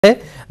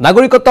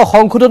নাগৰিকত্ব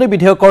সংশোধনী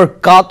বিধেয়কৰ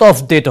কাট অফ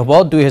ডেট হ'ব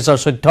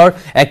 2014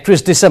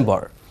 31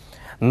 ডিসেম্বৰ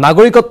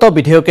নাগৰিকত্ব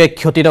বিধেয়কে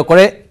ক্ষতি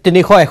নকৰে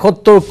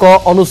 371 ক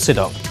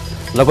অনুচ্ছেদক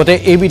লগতে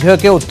এই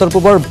বিধেয়কে উত্তৰ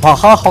পূবৰ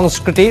ভাষা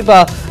সংস্কৃতি বা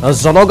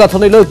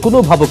জনগাঁথনিলৈ কোনো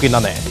ভাবুকি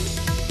নানে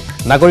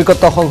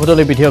নাগৰিকত্ব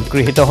সংশোধনী বিধেয়ক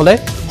গৃহীত হলে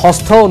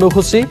ষষ্ঠ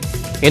অনুসূচী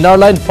ইনাৰ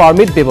লাইন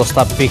পাৰমিট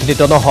ব্যৱস্থা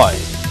বিঘ্নিত নহয়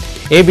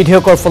এই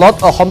বিধেয়কৰ ফলত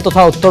অসম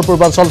তথা উত্তৰ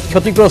পূৰ্বাঞ্চল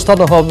ক্ষতিগ্ৰস্ত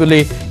নহব বুলি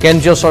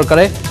কেন্দ্ৰীয়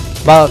চৰকাৰে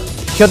বা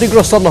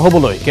ক্ষতিগ্ৰস্ত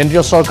নহবলৈ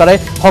কেন্দ্ৰীয় চৰকাৰে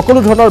সকলো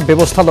ধৰণৰ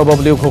ব্যৱস্থা ল'ব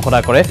বুলি ঘোষণা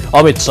কৰে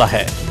অমিত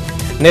শাহে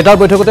নেডাৰ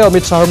বৈঠকতে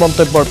অমিত শাহৰ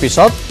মন্তব্যৰ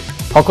পিছত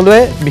সকলোৱে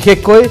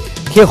বিশেষকৈ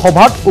সেই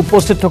সভাত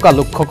উপস্থিত থকা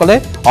লোকসকলে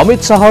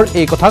অমিত শাহৰ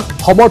এই কথাক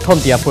সমৰ্থন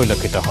দিয়া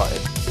পৰিলক্ষিত হয়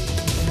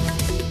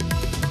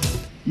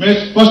मैं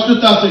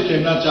स्पष्टता से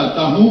कहना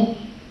चाहता हूं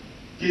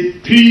कि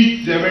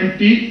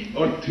 370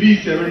 और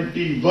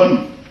 371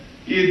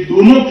 ये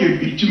दोनों के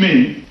बीच में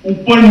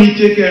ऊपर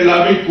नीचे के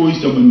अलावे कोई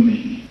संबंध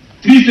नहीं है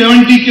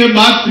 370 के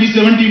बाद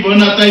 371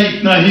 आता है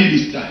इतना ही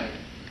रिश्ता है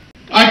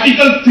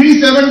आर्टिकल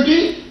 370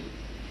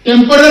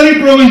 टेम्पररी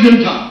प्रोविजन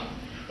था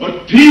और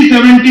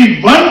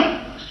 371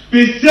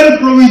 स्पेशल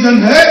प्रोविजन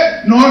है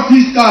नॉर्थ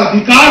ईस्ट का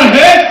अधिकार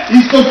है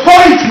इसको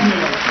कोई छीनने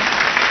वाला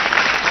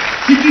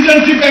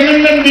सिटीजनशिप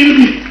अमेंडमेंट बिल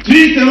भी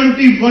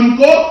 371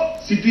 को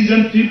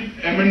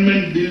सिटीजनशिप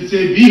अमेंडमेंट बिल से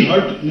भी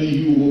हर्ट नहीं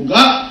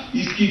होगा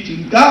इसकी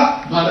चिंता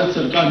भारत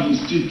सरकार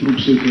निश्चित रूप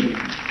से करेगी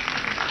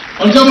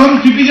और जब हम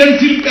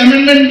सिटीजनशिप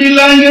अमेंडमेंट बिल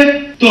लाएंगे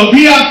तो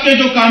अभी आपके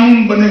जो कानून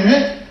बने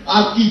हैं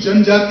आपकी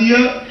जनजातीय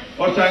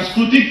और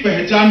सांस्कृतिक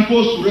पहचान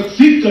को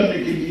सुरक्षित करने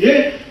के लिए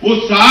वो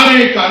सारे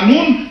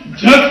कानून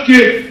जग के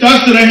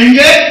तस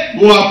रहेंगे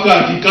वो आपका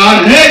अधिकार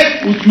है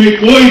उसमें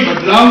कोई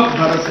बदलाव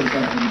भारत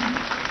सरकार करेगी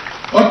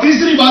और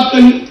तीसरी बात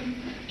कही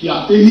कि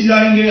आते ही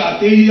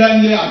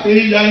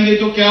जाएंगे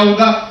तो क्या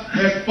होगा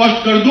मैं स्पष्ट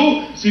कर दूं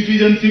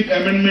सिटीजनशिप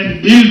अमेंडमेंट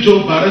बिल जो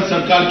भारत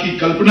सरकार की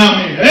कल्पना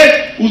में है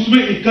उसमें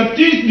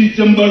 31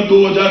 दिसंबर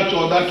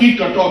 2014 की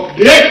कट ऑफ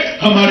डेट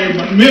हमारे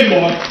मन में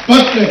बहुत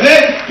स्पष्ट है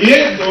ये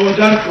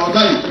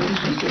 2014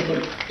 31 दिसंबर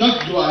तक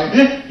जो आए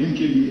हैं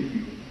इनके लिए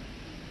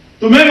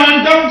तो मैं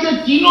मानता हूं कि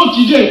तीनों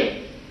चीजें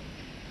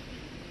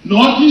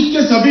नॉर्थ ईस्ट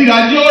के सभी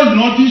राज्यों और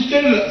नॉर्थ ईस्ट के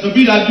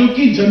सभी राज्यों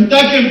की जनता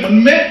के मन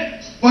में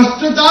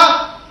स्पष्टता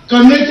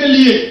करने के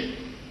लिए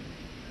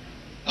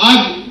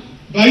आज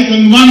भाई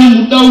संगमा ने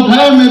मुद्दा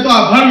उठाया मैं तो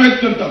आभार व्यक्त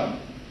करता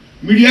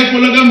हूं मीडिया को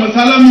लगा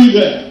मसाला मिल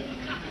गया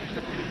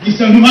कि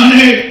संगमा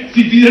ने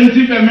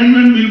सिटीजनशिप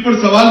अमेंडमेंट बिल पर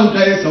सवाल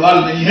उठाए सवाल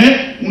नहीं है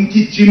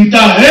उनकी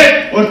चिंता है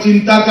और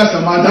चिंता का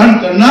समाधान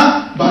करना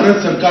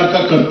भारत सरकार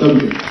का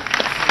कर्तव्य है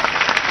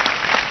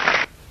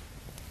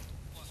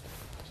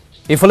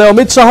ইফালে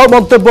অমিত শাহৰ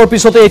মন্তব্যৰ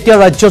পিছতে এতিয়া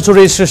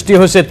ৰাজ্যজুৰি সৃষ্টি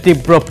হৈছে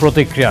তীব্ৰ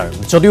প্ৰতিক্ৰিয়াৰ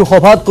যদিও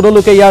সভাত কোনো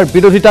লোকে ইয়াৰ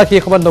বিৰোধিতা কি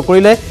সময়ত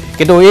নকৰিলে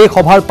কিন্তু এই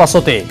সভাৰ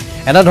পাছতে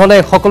এনেধৰণে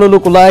সকলো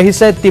লোক ওলাই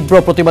আহিছে তীব্ৰ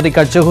প্ৰতিবাদী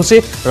কাৰ্যসূচী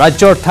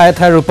ৰাজ্যৰ ঠায়ে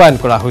ঠায়ে ৰূপায়ণ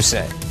কৰা হৈছে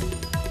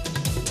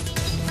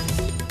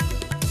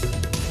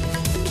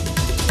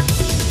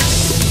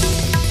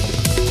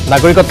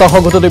নাগৰিকত্ব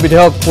সংশোধনী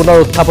বিধেয়ক পুনৰ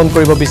উত্থাপন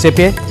কৰিব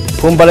বিজেপিয়ে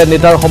সোমবাৰে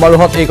নেডাৰ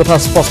সমাৰোহত এই কথা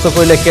স্পষ্ট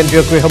কৰিলে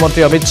কেন্দ্ৰীয়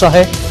গৃহমন্ত্ৰী অমিত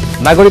শাহে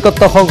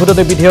নাগৰিকত্ব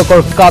সংশোধনী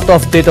বিধেয়কৰ কাট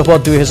অফ ডেট হ'ব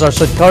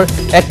 2014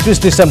 31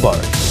 ডিসেম্বৰ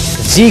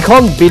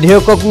যিখন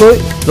বিধেয়কক লৈ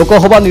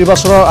লোকসভা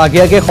নিৰ্বাচনৰ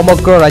আগে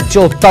সমগ্ৰ ৰাজ্য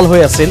উত্তাল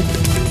হৈ আছিল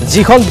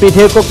যিখন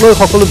বিধেয়কক লৈ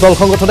সকলো দল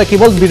সংগঠনে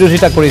কেৱল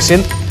বিৰোধিতা কৰিছিল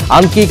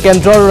আনকি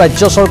কেন্দ্ৰ আৰু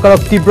ৰাজ্য চৰকাৰক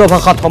তীব্ৰ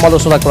ভাষাত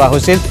সমালোচনা কৰা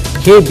হৈছিল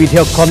সেই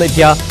বিধেয়কখন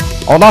এতিয়া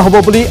অনা হ'ব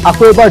বুলি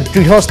আকৌ এবাৰ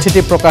দৃঢ়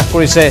স্থিতি প্ৰকাশ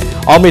কৰিছে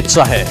অমিত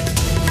শাহে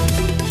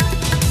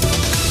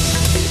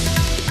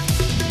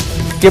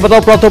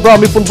কেইবাটাও প্ৰান্তৰ পৰা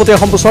আমি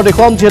পোনপটীয়া সম্প্ৰচাৰ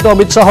দেখুৱাম যিহেতু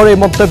অমিত শাহৰ এই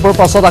মন্তব্যৰ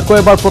পাছত আকৌ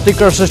এবাৰ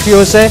প্ৰতিক্ৰিয়াৰ সৃষ্টি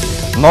হৈছে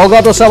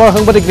নগাঁৱত আছে আমাৰ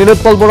সাংবাদিক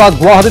নীলোৎপল বৰা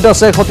গুৱাহাটীত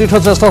আছে সতীৰ্থ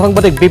জ্যেষ্ঠ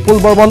সাংবাদিক বিপুল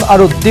বৰ্মন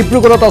আৰু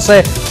ডিব্ৰুগড়ত আছে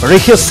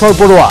ঋষেশ্বৰ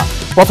বৰুৱা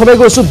প্ৰথমে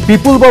গৈছো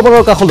বিপুল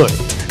বৰ্মনৰ কাষলৈ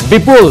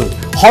বিপুল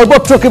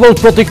সৰ্বত্ৰ কেৱল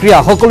প্ৰতিক্ৰিয়া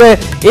সকলোৱে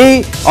এই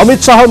অমিত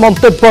শাহৰ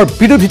মন্তব্যৰ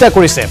বিৰোধিতা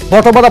কৰিছে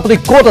বৰ্তমান আপুনি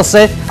ক'ত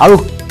আছে আৰু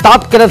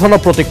তাত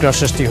কেনেধৰণৰ প্ৰতিক্ৰিয়াৰ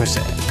সৃষ্টি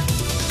হৈছে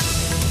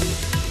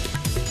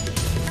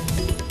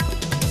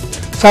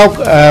চাওক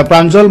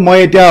প্ৰাঞ্জল মই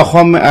এতিয়া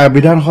অসম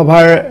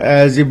বিধানসভাৰ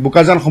যি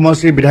বুকাজান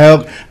সমষ্টিৰ বিধায়ক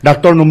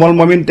ডাক্তৰ নুমল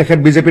মমিন তেখেত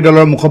বিজেপি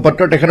দলৰ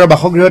মুখপাত্ৰ তেখেতৰ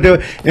বাসগৃহতে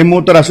এই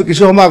মুহূৰ্তত আছো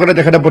কিছু সময় আগতে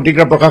তেখেতে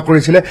প্ৰতিক্ৰিয়া প্ৰকাশ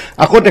কৰিছিলে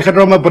আকৌ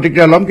তেখেতৰ মই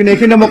প্ৰতিক্ৰিয়া ল'ম কিন্তু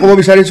এইখিনি মই ক'ব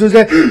বিচাৰিছো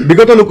যে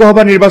বিগত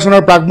লোকসভা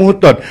নিৰ্বাচনৰ প্ৰাক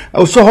মুহূৰ্তত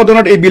উচ্চ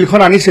সদনত এই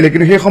বিলখন আনিছিলে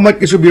কিন্তু সেই সময়ত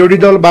কিছু বিৰোধী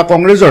দল বা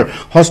কংগ্ৰেছৰ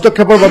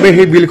হস্তক্ষেপৰ বাবে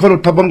সেই বিলখন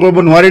উত্থাপন কৰিব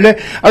নোৱাৰিলে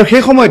আৰু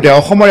সেই সময়তে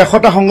অসমৰ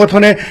 100টা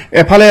সংগঠনে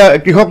এফালে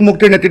কৃষক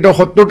মুক্তিৰ নেতৃত্বৰ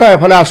 70টা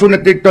এফালে আছু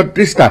নেতৃত্বৰ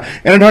 30টা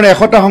এনেধৰণে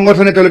 100টা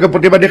সংগঠনে তেওঁলোকে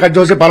প্ৰতিবাদী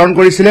কাৰ্যসূচী পালন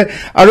কৰিছিলে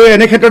আৰু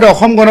এনে ক্ষেত্ৰত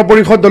অসম গণ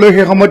পৰিষদ দলে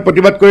সেই সময়ত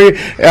প্ৰতিবাদ কৰি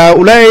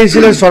ওলাই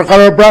আহিছিলে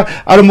চৰকাৰৰ পৰা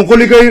আৰু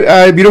মুকলিকৈ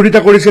বিৰোধিতা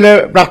কৰিছিলে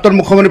প্ৰাক্তন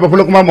মুখ্যমন্ত্ৰী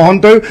প্ৰফুল্ল কুমাৰ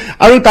মহন্তই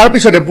আৰু তাৰ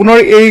পিছতে পুনৰ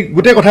এই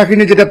গোটেই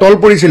কথাখিনি যেতিয়া তল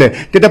পৰিছিলে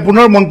তেতিয়া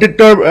পুনৰ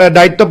মন্ত্ৰিত্বৰ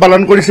দায়িত্ব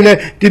পালন কৰিছিলে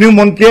তিনিও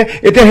মন্ত্ৰীয়ে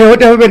এতিয়া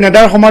শেহতীয়াভাৱে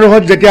নেডাৰ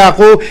সমাৰোহত যেতিয়া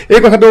আকৌ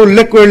এই কথাটো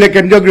উল্লেখ কৰিলে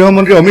কেন্দ্ৰীয়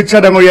গৃহমন্ত্ৰী অমিত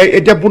শ্বাহ ডাঙৰীয়াই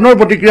এতিয়া পুনৰ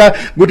প্ৰতিক্ৰিয়া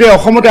গোটেই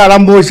অসমতে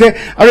আৰম্ভ হৈছে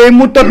আৰু এই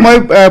মুহূৰ্তত মই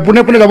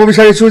পুনে যাব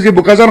বিচাৰিছো যে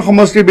বুকাজান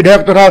সমষ্টিৰ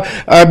বিধায়ক তথা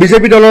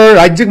বিজেপি দলৰ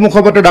ৰাজ্যিক মুখ্য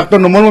মুখপাত্ৰ ডাক্তৰ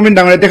নোমল মমিন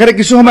ডাঙৰীয়া তেখেতে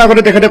কিছু সময়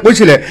আগতে তেখেতে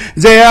কৈছিলে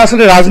যে এয়া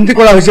আচলতে ৰাজনীতি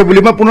কৰা হৈছে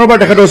বুলি মই পুনৰবাৰ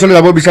তেখেতৰ ওচৰলৈ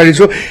যাব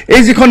বিচাৰিছো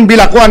এই যিখন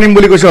বিল আকৌ আনিম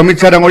বুলি কৈছে অমিত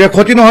শ্বাহ ডাঙৰীয়া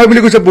ক্ষতি নহয়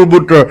বুলি কৈছে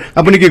পূৰ্বোত্তৰ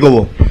আপুনি কি ক'ব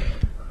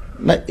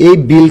না এই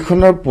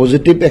বিলখনৰ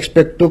পজিটিভ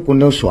এক্সপেক্টটো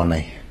কোনেও চোৱা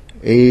নাই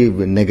এই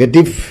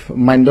নেগেটিভ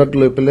মাইণ্ডত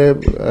লৈ পেলাই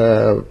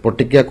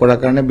প্ৰতিক্ৰিয়া কৰাৰ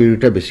কাৰণে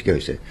বিৰোধিতা বেছিকৈ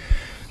হৈছে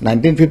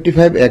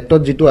 1955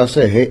 এক্টত যেটো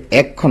আছে হে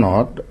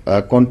একখনত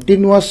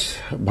কন্টিনিউয়াস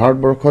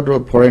ভাৰতবৰ্ষত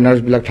ফৰেনাৰ্ছ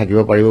বিলাক থাকিব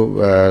পাৰিব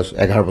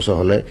 11 বছৰ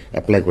হলে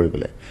এপ্লাই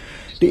কৰিবলৈ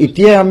তো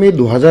এতিয়া আমি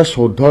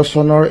 2014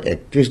 চনৰ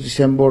 31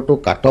 ডিসেম্বৰটো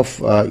কাট অফ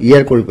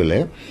ইয়াৰ কৰি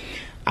পেলাই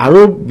আৰু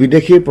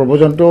বিদেশী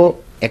প্ৰব্ৰজনটো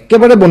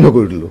একেবাৰে বন্ধ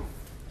কৰি দিলো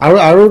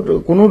আৰু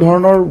কোনো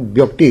ধৰণৰ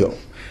ব্যক্তি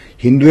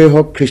হিন্দুৱে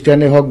হওক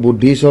খ্ৰীষ্টিয়ানে হওক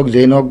বুদ্ধিষ্ট হওক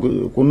জৈন হওক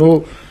কোনো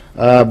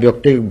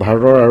ব্যক্তিক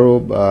ভাৰতৰ আৰু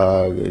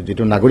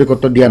যেটো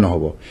নাগৰিকত্ব দিয়া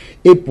নহব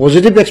এই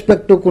পজিটিভ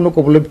এক্সপেক্টটো কোনো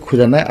কবলৈ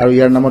খোজা নাই আৰু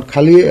ইয়াৰ নামত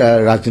খালি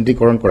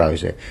ৰাজনীতিকৰণ কৰা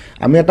হৈছে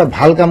আমি এটা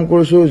ভাল কাম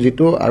কৰিছো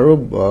যেটো আৰু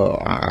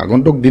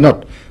আগন্তুক দিনত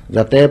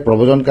যাতে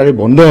প্ৰব্ৰজনকাৰী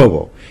বন্ধ হ'ব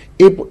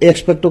এই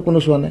এক্সপেক্টটো কোনো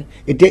চোৱা নাই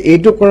এতিয়া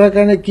এইটো কৰাৰ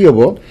কাৰণে কি হ'ব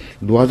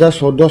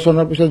 2014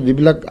 চনৰ পিছত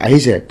যিবিলাক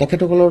আহিছে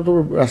তেখেতসকলৰটো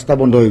ৰাস্তা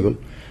বন্ধ হৈ গ'ল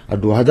আৰু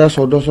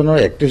 2014 চনৰ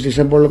 31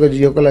 ডিসেম্বৰলৈকে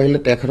যিসকল আহিলে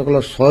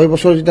তেখেতসকলৰ 6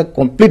 বছৰ যেতিয়া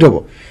কমপ্লিট হ'ব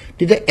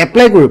তেতিয়া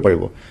এপ্লাই কৰিব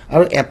পাৰিব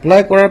আৰু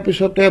এপ্লাই কৰাৰ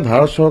পিছতে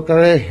ভাৰত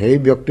চৰকাৰে সেই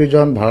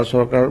ব্যক্তিজন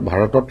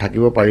ভাৰতত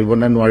থাকিব পাৰিব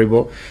নে নোৱাৰিব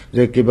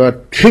যে কিবা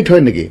থ্ৰিট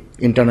হয় নেকি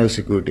ইন্টাৰনেল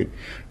সিকিউৰিটি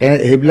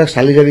সেইবিলাক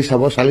চালিজাৰি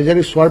চাব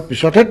চালিজাৰি চোৱাৰ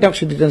পিছতহে তেওঁক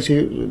সিটিজেনশিপ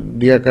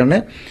দিয়াৰ কাৰণে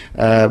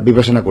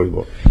বিবেচনা কৰিব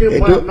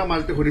এইটো আপোনাৰ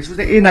মাজতে সুধিছো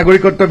যে এই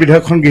নাগৰিকত্ব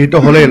বিধেয়কখন গৃহীত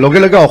হলে লগে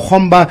লগে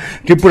অসম বা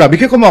ত্ৰিপুৰা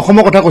বিশেষকৈ মই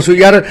অসমৰ কথা কৈছো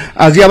ইয়াৰ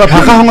আজি আমাৰ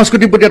ভাষা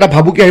সংস্কৃতিৰ প্ৰতি এটা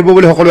ভাবুকি আহিব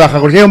বুলি সকলোৱে আশা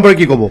কৰিছে এই সম্পৰ্কে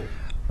কি ক'ব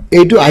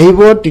এইটো আহিব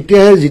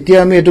তেতিয়াহে যেতিয়া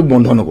আমি এইটো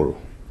বন্ধ নকৰো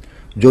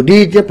যদি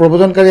এতিয়া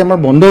প্ৰব্ৰজনকাৰী আমাৰ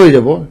বন্ধ হৈ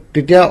যাব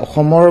তেতিয়া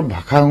অসমৰ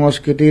ভাষা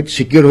সংস্কৃতিত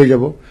সিকিউৰ হৈ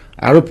যাব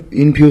আৰু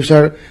ইন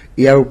ফিউচাৰ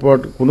ইয়াৰ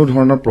ওপৰত কোনো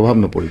ধৰণৰ প্ৰভাৱ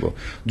নপৰিব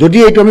যদি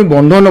এইটো আমি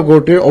বন্ধ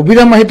নকৰোতে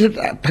অবিৰাম আহি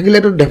থাকিলে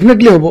তো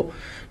ডেফিনেটলি হ'ব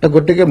তা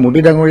গতিকে মোদী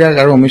ডাঙৰীয়াক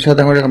আৰু অমিত শ্বাহ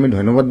ডাঙৰীয়াক আমি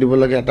ধন্যবাদ দিব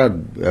লাগে এটা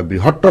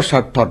বৃহত্তৰ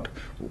স্বাৰ্থত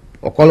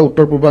অকল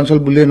উত্তৰ পূৰ্বাঞ্চল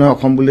বুলিয়ে নহয়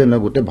অসম বুলিয়ে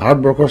নহয় গোটেই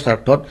ভাৰতবৰ্ষৰ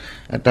স্বাৰ্থত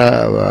এটা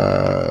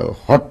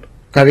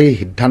হৎকাৰী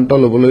সিদ্ধান্ত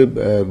লবলৈ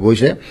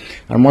গৈছে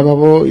আৰু মই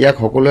ভাবো ইয়াক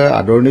সকলোৱে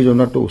আদৰণি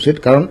জনোৱাটো উচিত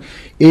কাৰণ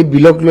এই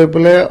বিলক লৈ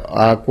পেলাই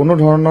কোনো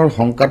ধৰণৰ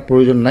সংকাত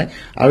প্ৰয়োজন নাই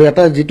আৰু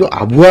এটা যেটো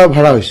আভুৱা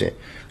ভাড়া হৈছে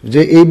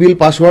যে এই বিল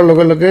পাছ হোৱাৰ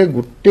লগে লগে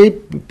গোটেই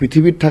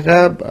পৃথিৱীত থকা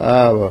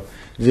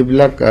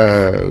যিবিলাক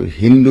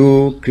হিন্দু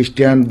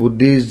খ্ৰীষ্টিয়ান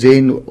বুদ্ধিষ্ট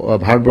জৈন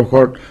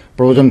ভাৰতবৰ্ষৰ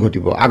প্ৰয়োজন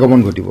ঘটিব আগমন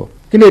ঘটিব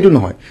কিন্তু এটো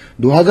নহয়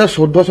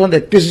 2014 চনত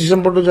 31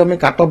 ডিসেম্বৰটো যে আমি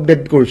কাট অফ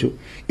ডেট কৰিছো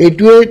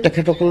এইটোৱে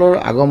তেখেতসকলৰ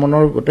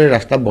আগমনৰ গোটেই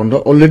ৰাস্তা বন্ধ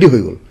অলৰেডি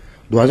হৈ গ'ল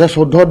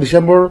 2014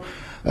 ডিসেম্বৰ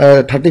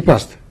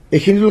 31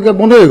 এইখিনিলৈকে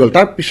বন্ধ হৈ গ'ল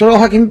তাৰ পিছৰ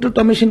অহাখিনিতো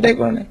আমি চিন্তাই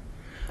কৰা নাই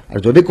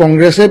আৰু যদি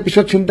কংগ্ৰেছে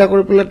পিছত চিন্তা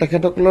কৰি পেলাই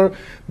তেখেতসকলৰ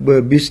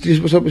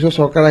 20-30 বছৰ পিছত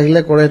চৰকাৰ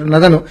আহিলে কৰে সেইটো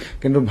নাজানো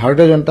কিন্তু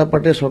ভাৰতীয় জনতা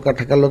পাৰ্টিৰ চৰকাৰ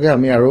থাকালৈকে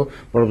আমি আৰু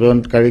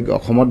প্ৰব্ৰজনকাৰীক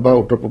অসমত বা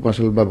উত্তৰ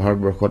পূৰ্বাঞ্চল বা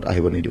ভাৰতবৰ্ষত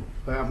আহিব নিদিও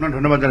আপোনাৰ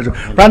ধন্যবাদ জানাইছো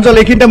প্ৰাঞ্জল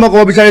এইখিনিতে মই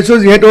ক'ব বিচাৰিছো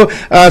যিহেতু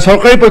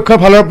চৰকাৰী পক্ষৰ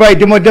ফালৰ পৰা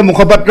ইতিমধ্যে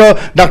মুখপাত্ৰ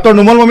ডাক্তৰ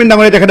নোমল মমিন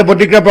ডাঙৰীয়াই তেখেতে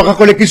প্ৰতিক্ৰিয়া প্ৰকাশ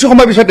কৰিলে কিছু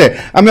সময় পিছতে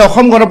আমি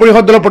অসম গণ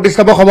পৰিষদ দলৰ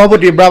প্ৰতিষ্ঠাপক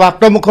সভাপতি বা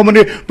প্ৰাক্তন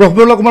মুখ্যমন্ত্ৰী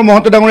প্ৰফুল্ল কুমাৰ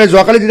মহন্ত ডাঙৰীয়াই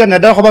যোৱাকালি যেতিয়া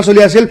নেডাৰ সভা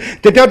চলি আছিল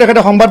তেতিয়াও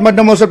তেখেতে সংবাদ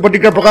মাধ্যমৰ ওচৰত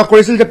প্ৰতিক্ৰিয়া প্ৰকাশ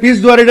কৰিছিল যে পিছ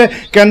দুৱাৰেৰে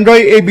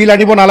কেন্দ্ৰই এই বিল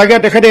আনিব নালাগে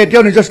তেখেতে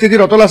এতিয়াও নিজৰ স্থিতিত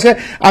অটল আছে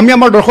আমি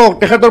আমাৰ দৰ্শক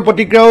তেখেতৰ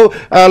প্ৰতিক্ৰিয়াও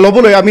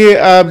লবলৈ আমি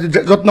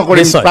যত্ন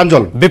কৰিম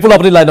প্ৰাঞ্জল বিপুল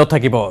আপুনি লাইনত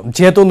থাকিব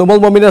যেহেতু নোমল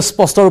মমিনে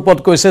স্পষ্ট ৰূপত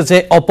কৈছে যে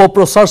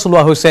অপপ্ৰচাৰ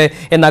চলোৱা হৈছে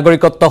এই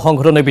নাগৰিকত্ব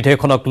সংশোধনী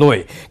বিধেয়কখনক লৈ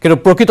কিন্তু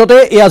প্ৰকৃততে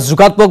এয়া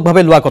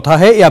যোগাত্মকভাৱে লোৱা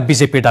কথাহে এয়া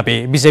বিজেপিৰ দাবী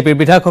বিজেপিৰ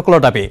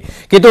বিধায়কসকলৰ দাবী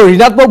কিন্তু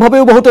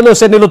ঋণাত্মকভাৱেও বহুতে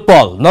লৈছে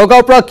নীলোৎপল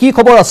নগাঁৱৰ পৰা কি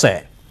খবৰ আছে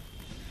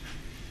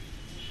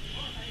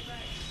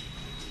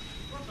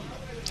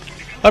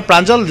और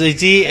प्रांजल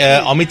जी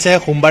अमित शाहे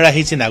सोमवार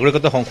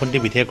नागरिकत्व संशोधनी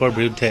विधेयकर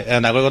विरुद्धे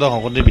नागरिकत्व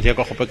संशोधनी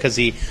विधेयकर सपक्षे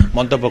जी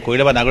मंतव्य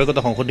करिले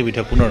नागरिकत्व संशोधनी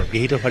विधेयक पुनर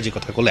गृहीत होवार जी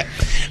कथा कले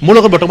मोर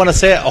लगत बर्तमान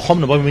आछे असम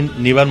नव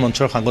निर्माण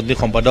मंचर सांगठनिक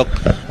सम्पादक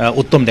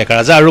उत्तम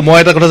डेकाराजा और मैं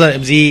एटा कथा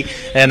जी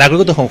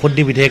नागरिकत्व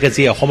संशोधनी विधेयके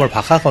जी असমৰ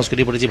भाषा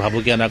संस्कृतिर प्रति जी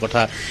भाबुकी आनार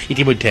कथा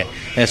इतिमध्ये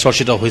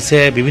चर्चित होइছে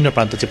विभिन्न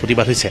प्रांत जे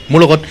प्रतिबाद होइছে मोर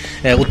लगत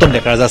उत्तम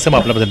डेकाराजा आछे मैं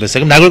आपनाक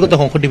जनाइছো नागरिकत्व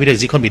संशोधनी विधेयक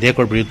जिखन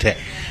विधेयकर विरुद्धे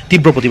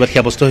तीव्र प्रतिबाद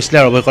साब्यस्त হৈছিল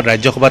और अवশেষত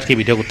राज्यसभात সেই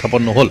विधेयक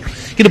उत्थापन নহল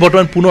কিন্তু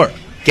বৰ্তমান পুনৰ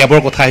কেবৰ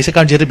কথা আহিছে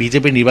কাৰণ যেহেতু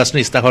বিজেপিৰ নিৰ্বাচনী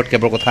ইস্তাহাৰত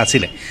কেবৰ কথা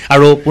আছিল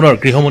আৰু পুনৰ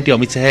গৃহমন্ত্ৰী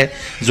অমিত শাহে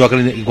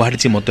যোৱাকালি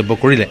গুৱাহাটীত মন্তব্য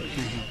কৰিলে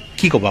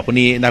কি ক'ব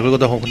আপুনি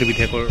নাগৰিকত্ব সংশোধনী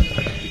বিধেয়কৰ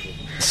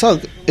স্যাৰ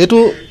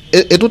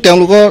এটো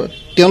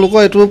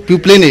তেওঁলোকৰ এটো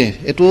পিউপ্লেনে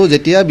এটো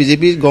যেতিয়া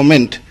বিজেপি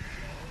গভৰ্ণমেণ্ট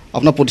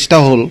আপোনাৰ প্ৰতিষ্ঠা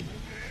হ'ল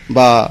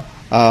বা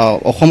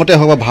অসমতে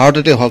হওক বা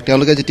ভাৰততে হওক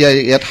তেওঁলোকে যেতিয়া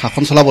ইয়াত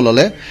শাসন চলাব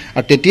ল'লে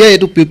আৰু তেতিয়া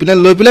এটো পিউপ্লেন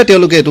লৈ পেলাই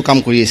তেওঁলোকে এটো কাম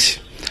কৰি আছে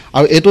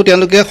আৰু এটো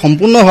তেওঁলোকে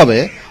সম্পূৰ্ণভাৱে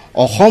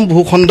অসম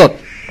ভূখণ্ডত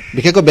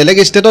বিশেষকৈ বেলেগ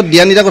ষ্টেটত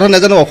দিয়া নিদিয়া কথা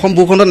নাজানো অসম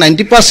ভূখণ্ডত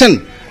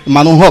 90%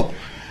 মানুহক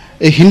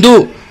এই হিন্দু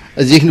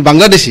যিখিনি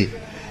বাংলাদেশী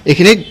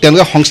এইখিনিক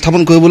তেওঁলোকে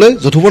সংস্থাপন কৰিবলৈ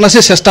যথোপনাচে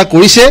চেষ্টা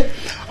কৰিছে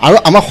আৰু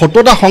আমাৰ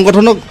 70টা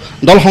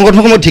দল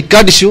সংগঠনক মই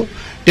ধিক্কাৰ দিছোঁ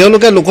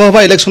তেওঁলোকে লোকসভা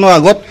ইলেকশ্যনৰ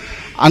আগত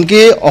আনকি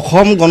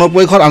অসম গণ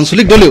পৰিষদ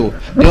আঞ্চলিক দলেও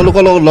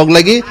তেওঁলোকৰ লগত লগ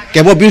লাগি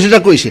কেৱল বিৰোধিতা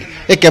কৰিছিল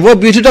এই কেৱল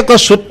বিৰোধিতা কৰা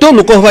সত্ত্বেও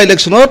লোকসভা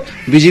ইলেকশ্যনত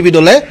বিজেপি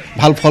দলে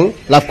ভাল ফল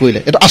লাভ কৰিলে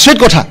এইটো আচৰিত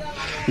কথা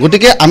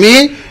গতিকে আমি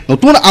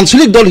নতুন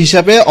আঞ্চলিক দল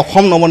হিচাপে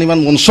অসম নৱনিৰ্মাণ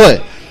মঞ্চই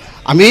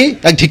আমি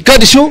এক ধিক্কাৰ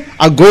দিছোঁ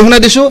আৰু গৰিহণা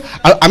দিছোঁ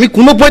আৰু আমি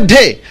কোনো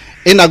পধ্যে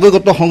এই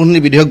নাগৰিকত্ব সংশোধনী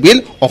বিধেয়ক বিল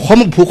অসম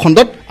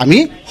ভূখণ্ডত আমি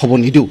হ'ব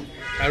নিদিওঁ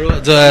আৰু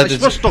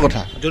স্পষ্ট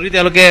কথা যদি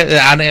তেওঁলোকে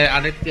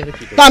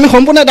আমি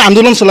সম্পূৰ্ণ এটা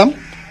আন্দোলন চলাম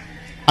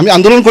আমি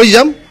আন্দোলন কৰি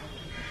যাম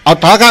আৰু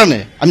তাৰ কাৰণে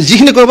আমি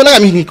যিখিনি কৰিব লাগে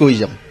আমি সেইখিনি কৰি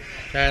যাম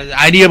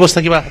আইনী ব্যৱস্থা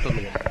কিবা হাতত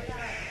ল'ব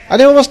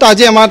আইনী ব্যৱস্থা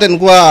আজি আমাৰ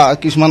তেনেকুৱা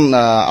কিছুমান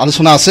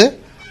আলোচনা আছে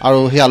আৰু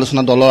সেই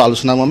আলোচনা দলৰ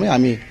আলোচনা মৰ্মে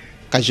আমি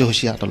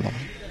কাৰ্যসূচী হাতত ল'ম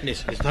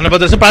ধন্যবাদ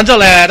জনাইছোঁ প্ৰাঞ্জল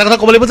এটা কথা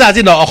ক'ব লাগিব যে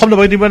আজি অসম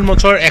নৱনিৰ্মাণ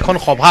মঞ্চৰ এখন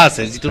সভা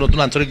আছে যিটো নতুন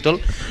আঞ্চলিক দল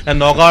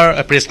নগাঁৱৰ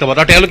প্ৰেছ ক্লাবত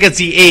আৰু তেওঁলোকে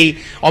যি এই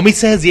অমিত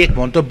শ্বাহে যি এক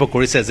মন্তব্য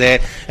কৰিছে যে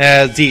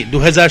যি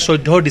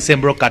 2014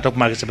 ডিচেম্বৰক কাট অফ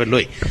মাৰ্ক হিচাপে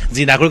লৈ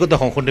যি নাগৰিকত্ব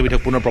সংশোধনী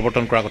বিধেয়ক পুনৰ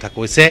প্ৰৱৰ্তন কৰাৰ কথা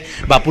কৈছে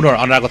বা পুনৰ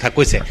অনাৰ কথা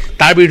কৈছে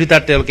তাৰ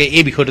বিৰোধিতাত তেওঁলোকে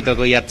এই বিষয়টো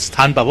তেওঁলোকে ইয়াত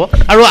স্থান পাব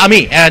আৰু আমি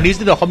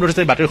নিউজ18 অসম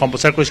নিউজে বাতৰি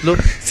সম্প্ৰচাৰ কৰিছিলোঁ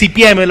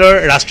CPIMLৰ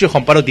ৰাষ্ট্ৰীয়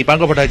সম্পাদক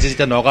দীপাংকৰ ভট্টাচাৰ্য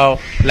যেতিয়া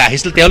নগাঁৱলৈ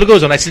আহিছিল তেওঁলোকেও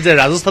জনাইছিল যে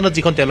ৰাজস্থানত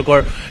যিখন তেওঁলোকৰ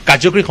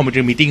কাৰ্যকৰী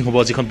সমিতিৰ মিটিং হ'ব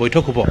যিখন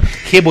বৈঠক হ'ব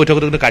সেই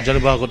বৈঠকত কিন্তু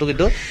কাৰ্যনিৰ্বাহকতো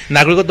কিন্তু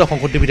নাগৰিকত্ব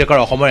সংশোধনী বিধেয়কৰ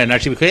অসমৰ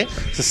NRC বিষয়ে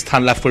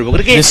স্থান লাভ কৰিব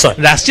গতিকে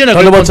ৰাষ্ট্ৰীয়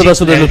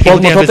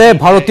নাগৰিকত্ব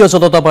ভাৰতীয়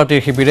জনতা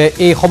পাৰ্টিৰ শিবিৰে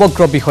এই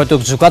সমগ্ৰ বিষয়টোক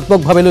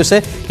যোগাত্মকভাৱে লৈছে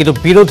কিন্তু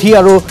বিৰোধী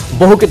আৰু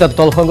বহুকেইটা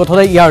দল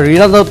সংগঠনে ইয়াৰ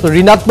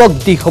ঋণাত্মক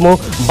দিশসমূহ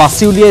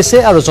বাছি উলিয়াইছে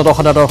আৰু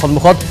জনসাধাৰণৰ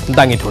সন্মুখত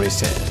দাঙি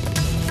ধৰিছে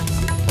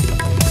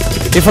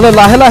ইফালে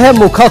লাহে লাহে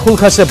মুখাখুল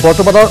খাইছে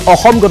বৰ্তমানৰ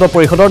অসম গণ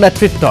পৰিষদৰ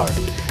নেতৃত্বৰ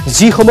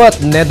যি সময়ত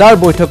নেডাৰ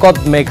বৈঠকত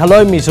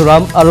মেঘালয়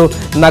মিজোৰাম আৰু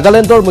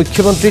নাগালেণ্ডৰ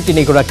মুখ্যমন্ত্ৰী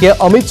তিনিগৰাকীয়ে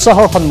অমিত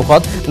শ্বাহৰ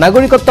সন্মুখত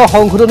নাগৰিকত্ব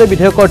সংশোধনী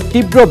বিধেয়কৰ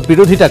তীব্ৰ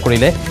বিৰোধিতা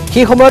কৰিলে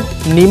সেই সময়ত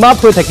নিমাত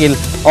হৈ থাকিল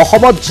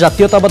অসমত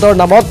জাতীয়তাবাদৰ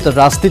নামত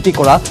ৰাজনীতি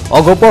কৰা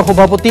অগপৰ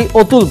সভাপতি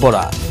অতুল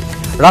বৰা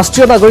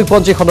ৰাষ্ট্ৰীয় নাগৰিক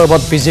পঞ্জী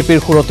সন্দৰ্ভত বিজেপিৰ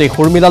সুৰতেই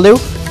সুৰ মিলালেও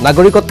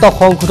নাগৰিকত্ব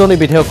সংশোধনী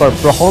বিধেয়কৰ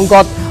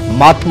প্ৰসংগত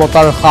মাত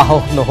মতাৰ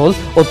সাহস নহল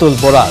অতুল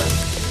বৰাৰ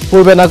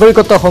পূৰ্বে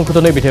নাগৰিকত্ব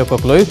সংশোধনী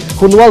বিধেয়কক লৈ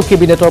সোণোৱাল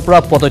কেবিনেটৰ পৰা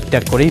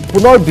পদত্যাগ কৰি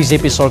পুনৰ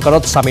বিজেপি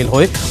চৰকাৰত সামিল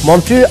হৈ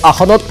মন্ত্ৰীৰ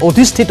আসনত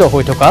অধিষ্ঠিত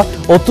হৈ থকা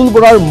অতুল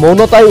বৰাৰ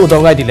মৌনতাই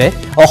উদঙাই দিলে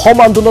অসম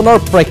আন্দোলনৰ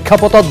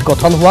প্ৰেক্ষাপটত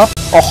গঠন হোৱা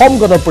অসম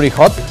গণ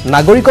পৰিষদ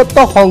নাগৰিকত্ব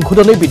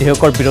সংশোধনী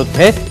বিধেয়কৰ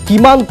বিৰুদ্ধে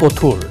কিমান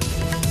কঠোৰ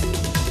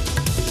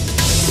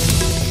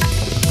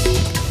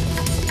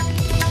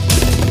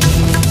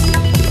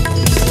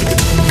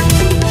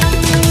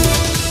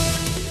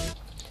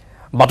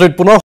বাতৰিত পুনৰ